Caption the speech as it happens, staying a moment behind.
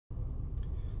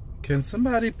Can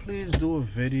somebody please do a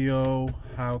video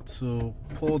how to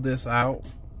pull this out?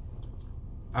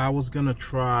 I was gonna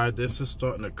try. This is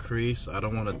starting to crease. I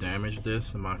don't want to damage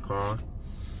this in my car.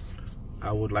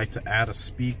 I would like to add a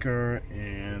speaker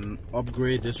and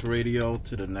upgrade this radio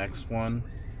to the next one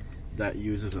that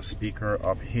uses a speaker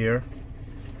up here.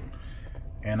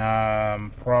 And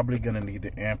I'm probably gonna need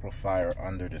the amplifier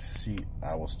under the seat,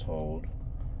 I was told.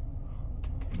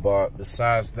 But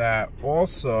besides that,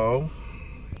 also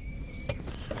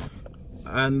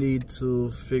I need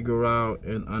to figure out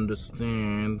and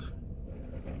understand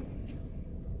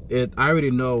it. I already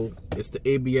know it's the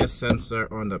ABS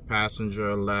sensor on the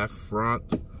passenger left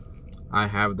front. I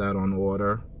have that on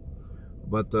order.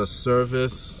 But the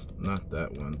service, not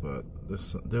that one, but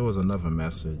this, there was another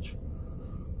message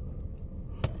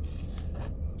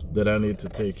that I need to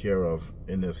take care of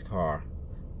in this car.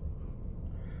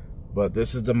 But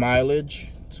this is the mileage,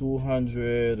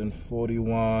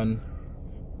 241.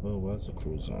 Oh, what's the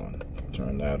cruise on?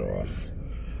 Turn that off.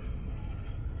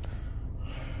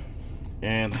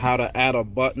 And how to add a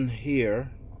button here.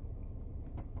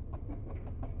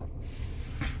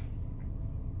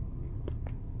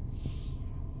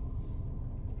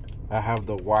 I have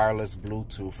the wireless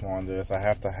Bluetooth on this. I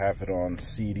have to have it on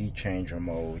CD changer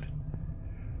mode.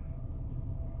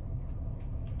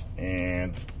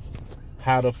 And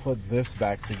how to put this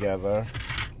back together.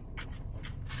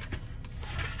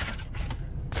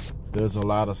 There's a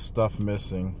lot of stuff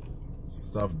missing,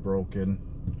 stuff broken.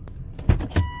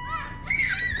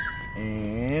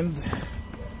 And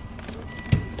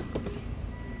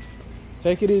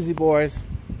take it easy, boys.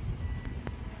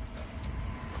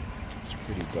 It's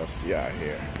pretty dusty out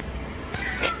here.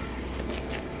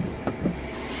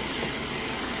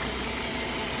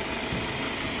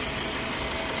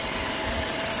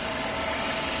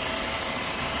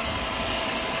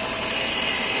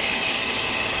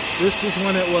 This is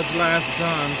when it was last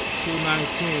done,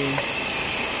 219.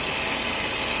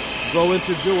 Going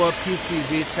to do a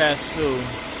PCV test soon.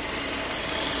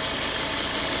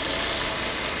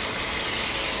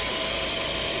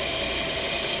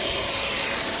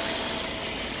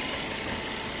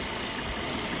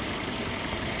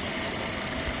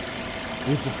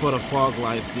 These are for the fog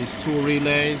lights, these two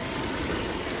relays.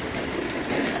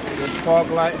 This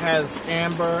fog light has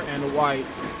amber and white.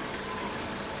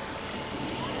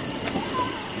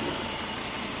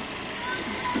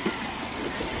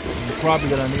 Probably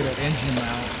gonna need an engine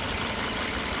mount,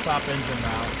 top engine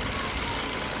mount.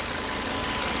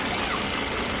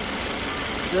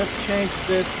 Just changed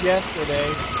this yesterday.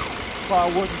 Car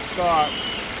wouldn't start.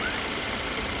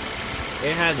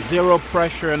 It had zero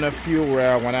pressure in the fuel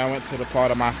rail when I went to the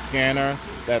part of my scanner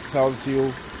that tells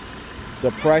you the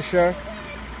pressure.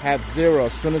 Had zero.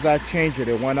 As soon as I changed it,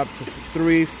 it went up to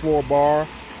 3-4 bar,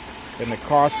 and the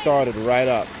car started right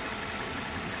up.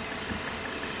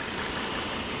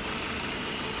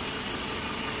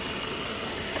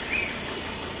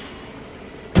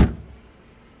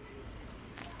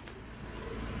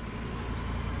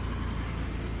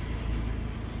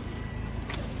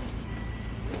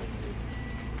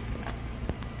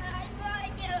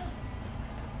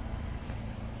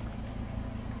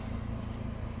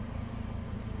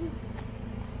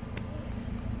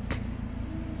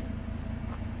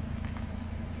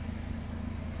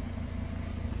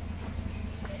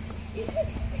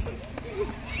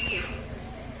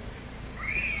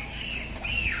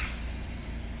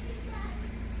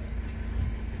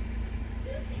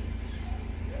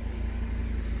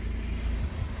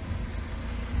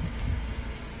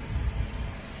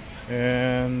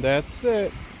 And that's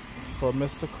it for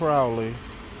Mr. Crowley.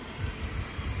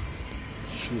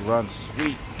 She runs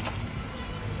sweet.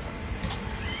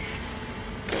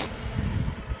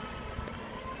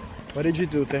 What did you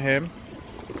do to him?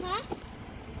 Huh?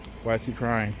 Why is he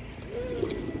crying?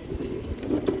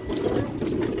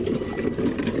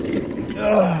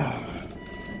 Ugh.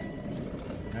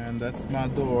 And that's my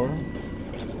door.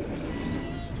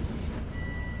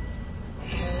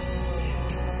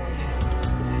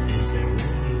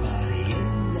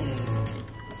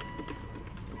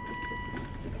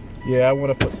 Yeah, I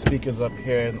want to put speakers up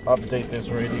here and update this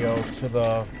radio to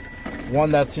the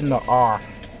one that's in the R.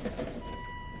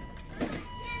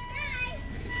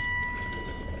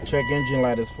 Check engine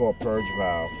light is for a purge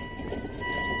valve.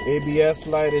 ABS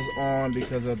light is on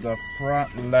because of the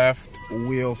front left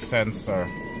wheel sensor.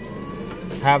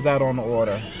 Have that on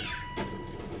order.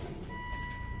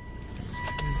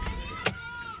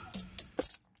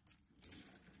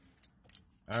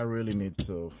 I really need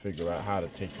to figure out how to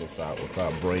take this out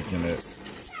without breaking it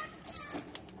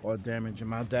or damaging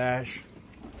my dash.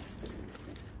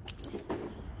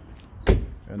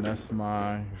 And that's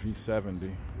my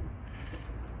V70.